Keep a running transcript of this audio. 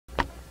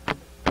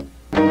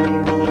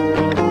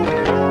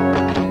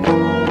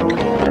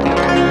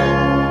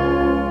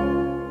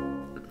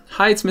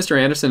Hi, it's Mr.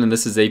 Andersen and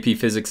this is AP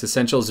Physics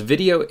Essentials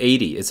video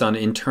 80. It's on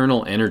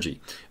internal energy,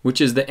 which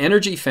is the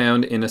energy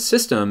found in a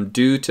system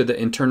due to the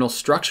internal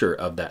structure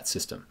of that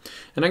system.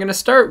 And I'm going to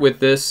start with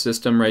this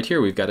system right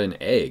here. We've got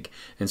an egg.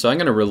 And so I'm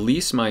going to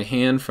release my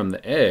hand from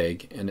the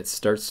egg and it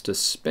starts to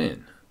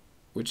spin,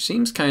 which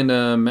seems kind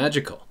of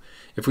magical.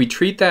 If we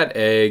treat that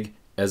egg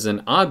as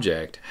an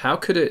object, how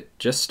could it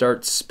just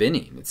start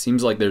spinning? It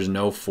seems like there's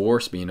no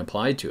force being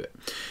applied to it.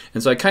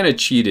 And so I kind of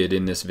cheated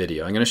in this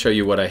video. I'm going to show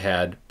you what I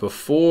had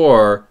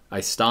before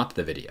I stopped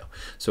the video.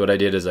 So what I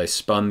did is I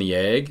spun the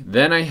egg,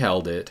 then I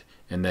held it,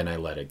 and then I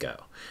let it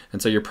go.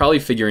 And so you're probably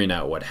figuring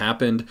out what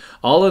happened.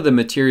 All of the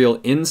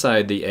material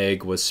inside the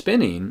egg was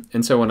spinning,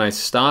 and so when I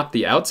stopped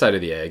the outside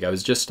of the egg, I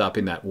was just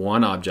stopping that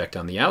one object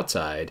on the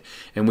outside,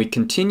 and we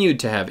continued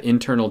to have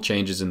internal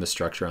changes in the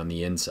structure on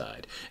the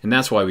inside. And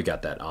that's why we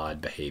got that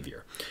odd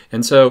behavior.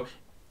 And so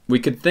we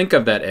could think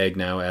of that egg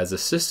now as a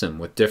system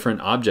with different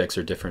objects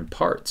or different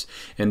parts.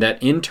 And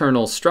that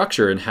internal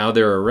structure and how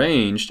they're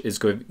arranged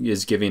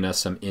is giving us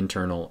some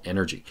internal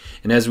energy.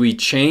 And as we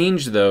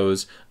change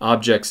those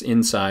objects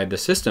inside the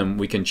system,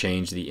 we can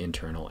change the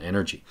internal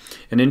energy.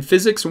 And in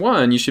Physics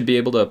 1, you should be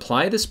able to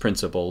apply this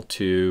principle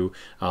to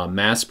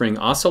mass spring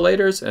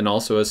oscillators and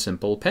also a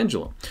simple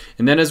pendulum.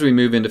 And then as we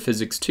move into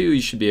Physics 2,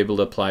 you should be able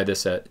to apply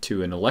this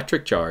to an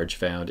electric charge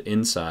found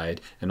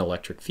inside an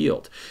electric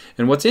field.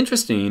 And what's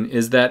interesting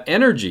is that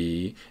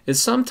energy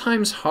is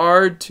sometimes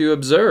hard to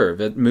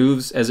observe. It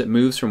moves as it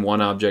moves from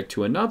one object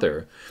to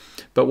another.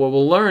 But what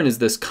we'll learn is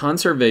this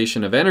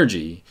conservation of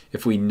energy.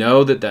 If we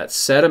know that that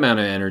set amount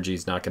of energy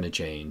is not going to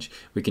change,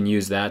 we can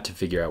use that to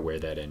figure out where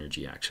that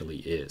energy actually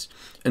is.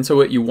 And so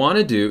what you want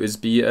to do is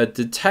be a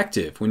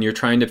detective when you're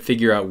trying to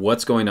figure out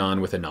what's going on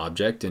with an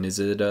object and is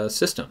it a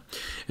system.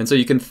 And so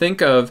you can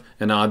think of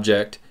an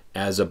object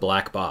as a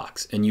black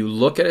box, and you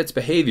look at its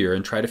behavior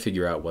and try to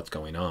figure out what's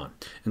going on.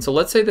 And so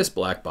let's say this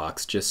black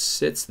box just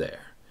sits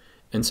there.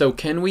 And so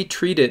can we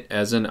treat it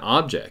as an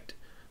object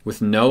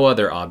with no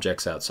other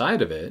objects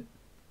outside of it?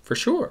 For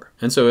sure.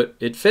 And so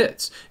it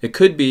fits. It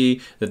could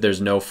be that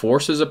there's no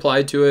forces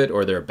applied to it,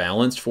 or there are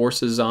balanced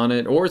forces on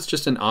it, or it's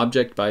just an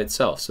object by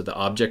itself. So the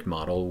object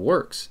model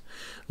works.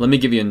 Let me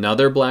give you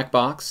another black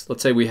box.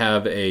 Let's say we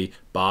have a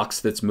box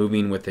that's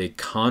moving with a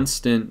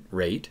constant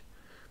rate.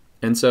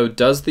 And so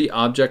does the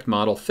object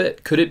model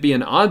fit? Could it be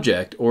an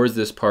object, or is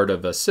this part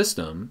of a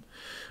system?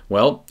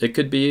 Well, it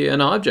could be an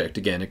object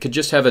again. It could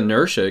just have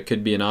inertia. It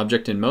could be an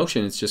object in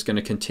motion. It's just going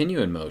to continue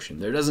in motion.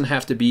 There doesn't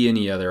have to be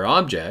any other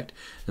object,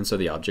 and so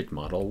the object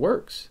model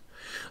works.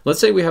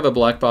 Let's say we have a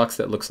black box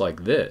that looks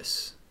like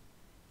this.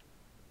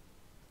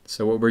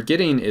 So what we're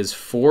getting is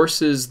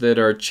forces that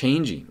are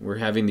changing. We're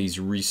having these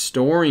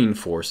restoring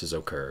forces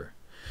occur.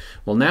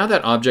 Well, now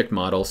that object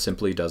model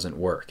simply doesn't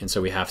work, and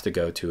so we have to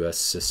go to a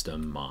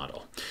system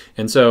model.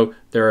 And so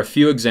there are a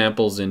few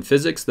examples in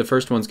physics. The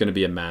first one's going to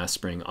be a mass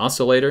spring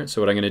oscillator.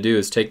 So what I'm going to do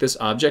is take this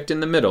object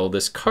in the middle,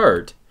 this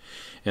cart,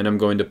 and I'm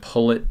going to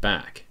pull it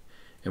back.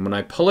 And when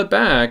I pull it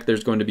back,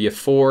 there's going to be a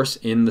force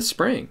in the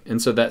spring.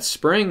 And so that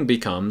spring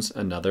becomes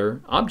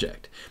another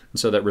object. And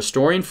so that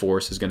restoring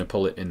force is going to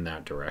pull it in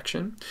that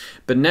direction.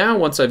 But now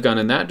once I've gone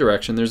in that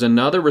direction, there's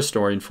another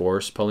restoring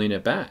force pulling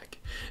it back.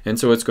 And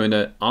so it's going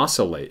to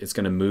oscillate. It's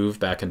going to move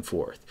back and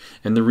forth.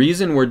 And the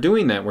reason we're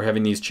doing that, we're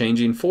having these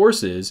changing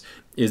forces,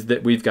 is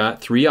that we've got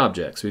three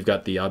objects. We've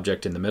got the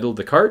object in the middle of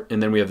the cart,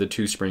 and then we have the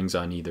two springs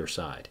on either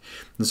side.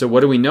 And so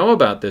what do we know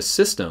about this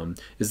system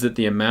is that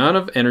the amount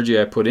of energy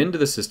I put into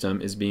the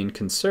system is being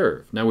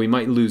conserved. Now we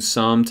might lose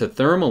some to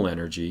thermal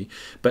energy,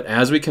 but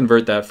as we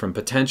convert that from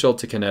potential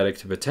to kinetic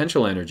to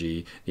potential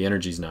energy, the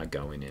energy is not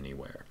going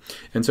anywhere.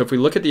 And so if we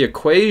look at the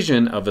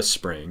equation of a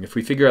spring, if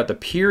we figure out the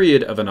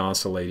period of an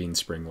oscillating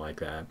spring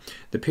like that,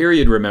 the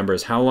period, remember,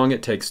 is how long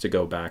it takes to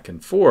go back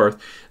and forth.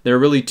 There are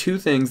really two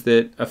things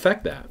that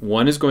affect that.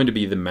 One is going to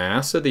be the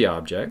mass of the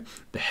object.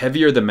 The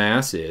heavier the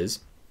mass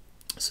is,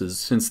 so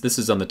since this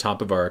is on the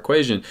top of our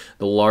equation,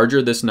 the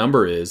larger this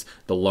number is,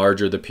 the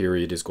larger the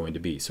period is going to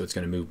be. So it's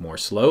going to move more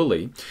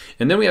slowly.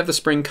 And then we have the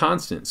spring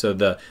constant. So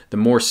the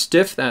more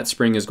stiff that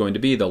spring is going to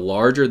be, the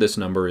larger this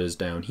number is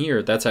down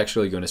here. That's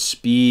actually going to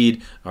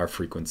speed our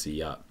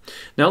frequency up.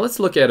 Now let's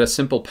look at a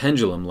simple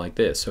pendulum like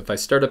this. So if I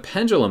start a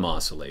pendulum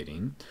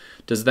oscillating,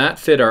 does that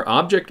fit our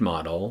object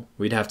model?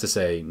 We'd have to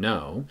say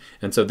no.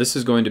 And so this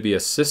is going to be a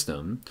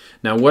system.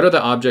 Now what are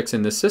the objects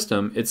in this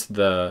system? It's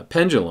the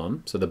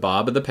pendulum, so the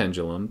bob of the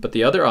pendulum, but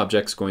the other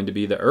object's going to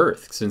be the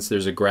Earth. Since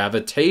there's a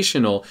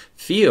gravitational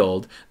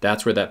field,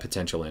 that's where that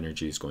potential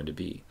energy is going to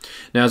be.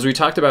 Now as we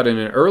talked about in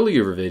an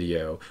earlier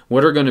video,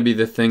 what are going to be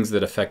the things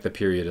that affect the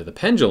period of the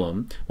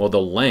pendulum? Well,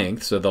 the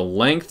length, so the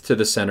length to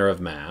the center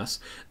of mass.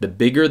 The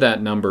bigger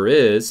that number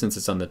is, since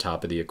it's on the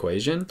top of the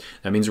equation,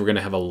 that means we're going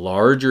to have a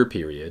larger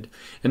period.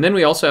 And then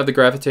we also have the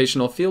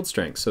gravitational field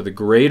strength. So the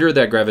greater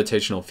that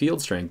gravitational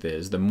field strength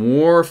is, the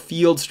more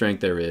field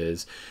strength there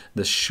is,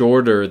 the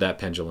shorter that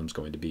pendulum is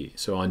going to be.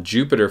 So on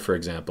Jupiter, for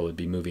example, it would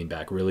be moving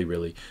back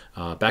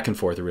back and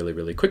forth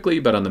really quickly,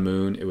 but on the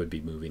moon, it would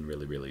be moving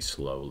really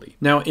slowly.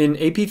 Now in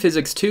AP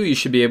Physics 2, you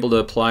should be able to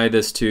apply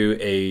this to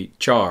a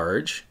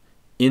charge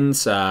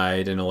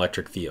inside an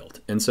electric field.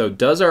 And so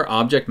does our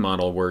object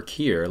model work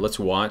here? Let's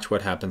watch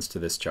what happens to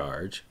this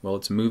charge. Well,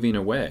 it's moving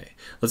away.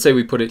 Let's say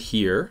we put it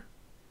here.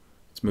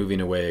 It's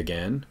moving away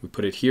again. We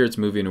put it here, it's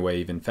moving away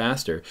even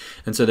faster.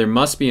 And so there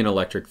must be an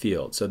electric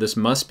field. So this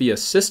must be a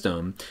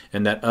system,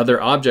 and that other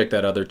object,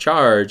 that other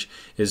charge,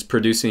 is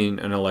producing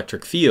an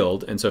electric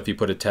field. And so if you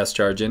put a test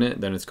charge in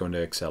it, then it's going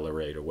to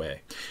accelerate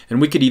away.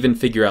 And we could even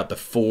figure out the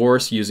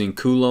force using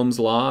Coulomb's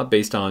law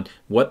based on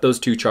what those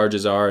two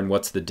charges are and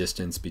what's the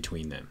distance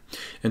between them.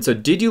 And so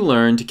did you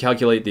learn to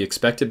calculate the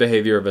expected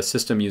behavior of a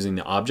system using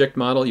the object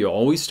model? You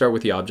always start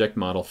with the object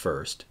model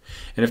first.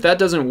 And if that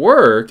doesn't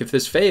work, if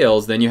this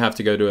fails, then you have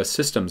to go to a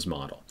systems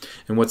model.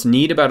 And what's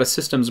neat about a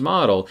systems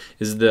model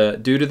is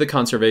due to the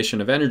conservation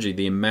of energy,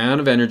 the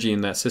amount of energy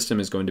in that system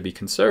is going to be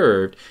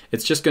conserved.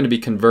 It's just going to be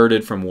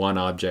converted from one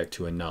object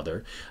to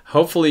another.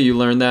 Hopefully you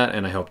learned that,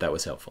 and I hope that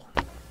was helpful.